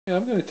Yeah,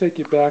 I'm going to take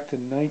you back to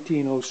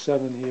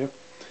 1907 here,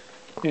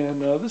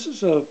 and this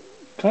is a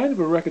kind of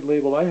a record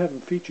label I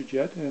haven't featured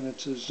yet, and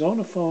it's a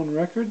Zonophone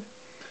record,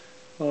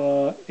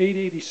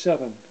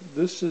 887.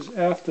 This is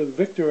after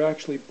Victor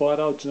actually bought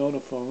out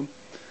Zonophone.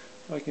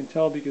 I can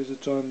tell because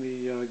it's on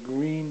the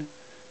green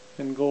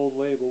and gold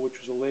label,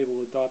 which was a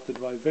label adopted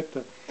by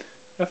Victor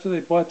after they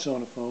bought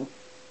Zonophone.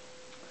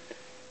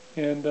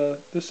 And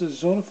this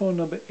is Zonophone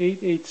number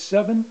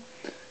 887,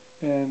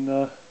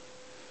 and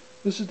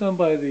this is done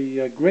by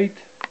the great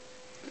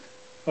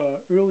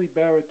early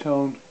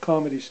baritone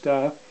comedy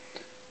star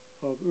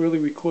of early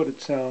recorded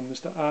sound,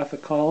 Mr. Arthur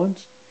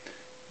Collins,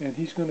 and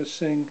he's going to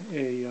sing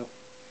a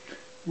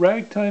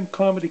ragtime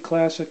comedy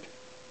classic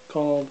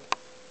called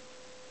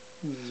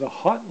The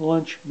Hot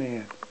Lunch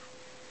Man.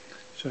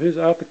 So here's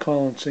Arthur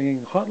Collins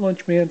singing Hot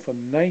Lunch Man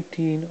from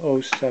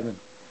 1907.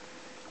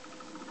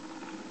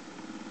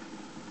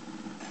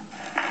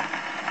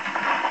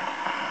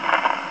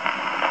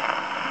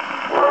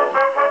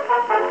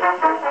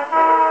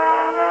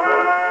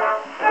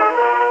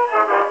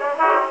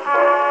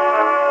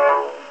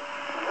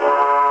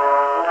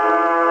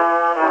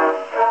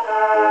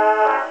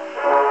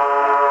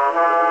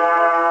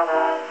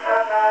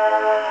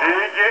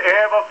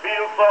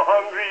 So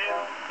hungry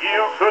you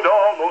could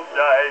almost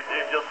die?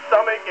 Did your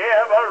stomach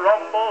ever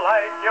rumble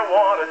like you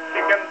want a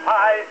chicken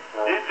pie?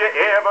 Did you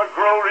ever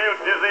grow real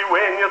dizzy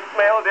when you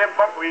smelled them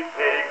buckwheat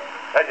cakes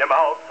and your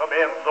mouth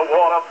commenced to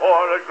water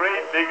for a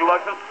great big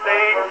lunch of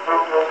steak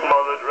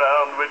smothered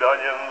round with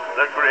onions,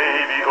 the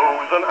gravy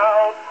oozing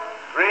out,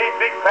 great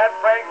big fat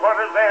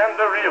frankfurters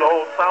and the real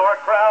old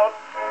sauerkraut?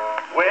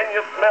 When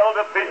you smell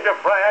the fish you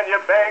fry and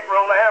your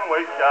bankroll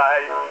Amway shy,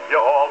 you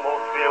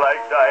almost feel like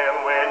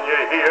dying when you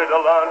hear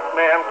the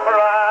lunchman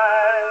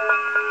cry.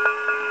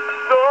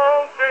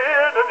 Don't you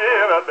hear the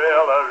dinner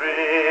bell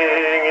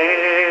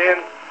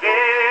a-ringing?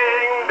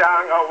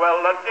 Ding-dong, oh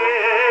well a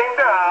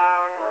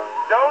ding-dong.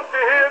 Don't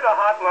you hear the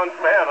hot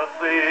lunchman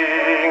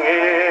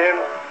a-singing?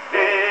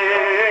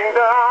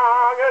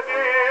 Ding-dong, a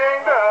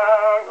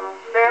ding-dong.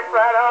 Step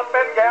right up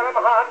and get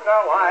 'em hot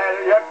now while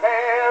you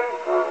can.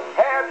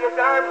 Your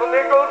dimes and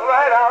nickels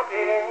right out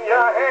in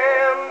your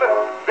hand.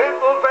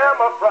 Biffles them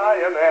a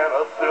frying and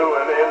a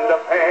stewing in the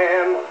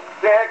pan.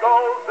 There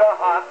goes the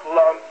hot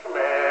lunch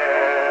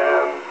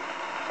man.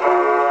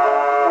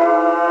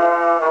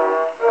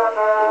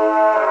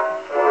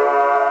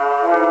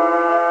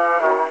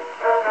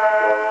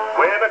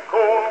 When a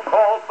coon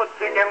calls for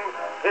chicken,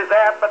 his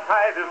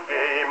appetite is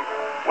game.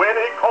 When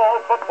he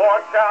calls for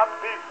pork chops,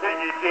 he's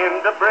piggy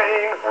in the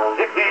brain.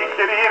 If he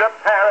should eat a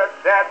parrot,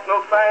 that's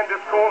no sign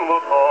this coon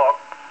will talk.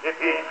 If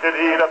he should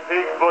eat a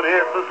pig's foot,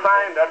 it's a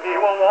sign that he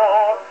will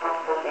walk.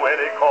 When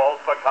he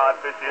calls for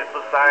codfish, it's a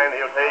sign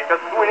he'll take a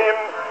swim.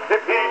 If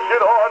he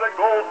should order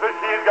goldfish,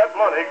 he's got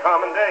money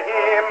coming to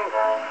him.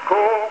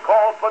 Coon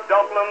calls for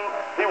dumplings,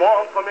 he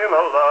wants them in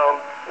a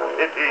lump.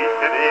 If he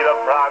should eat a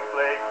frog's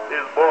leg,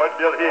 his board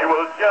bill he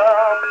will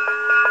jump.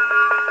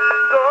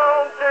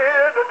 Don't you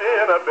hear the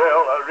dinner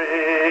bell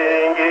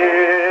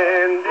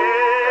a-ringing?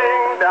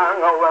 Ding-dong,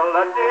 oh well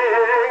a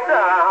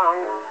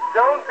ding-dong.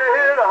 Don't you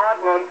hear the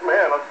hot lunch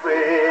man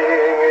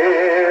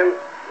a-singing?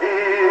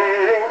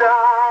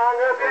 Ding-dong,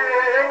 a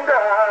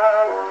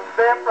ding-dong.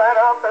 Step right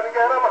up and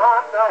get 'em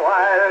hot now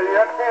while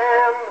you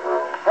can.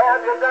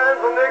 Have your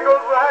dimes and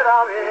nickels right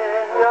out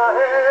in your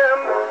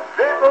hand.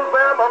 Pickles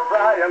them a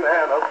frying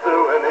and a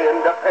stewing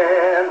in the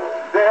pan.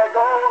 There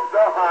goes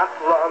the hot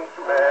lunch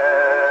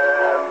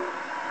man.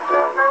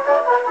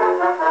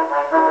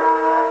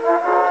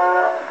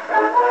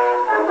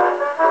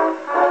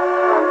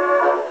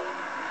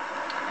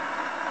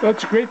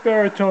 That's great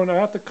baritone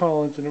Arthur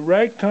Collins in a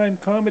ragtime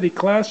comedy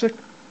classic,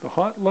 The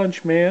Hot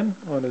Lunch Man,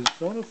 on his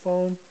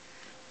Zonophone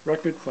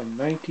record from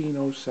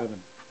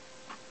 1907.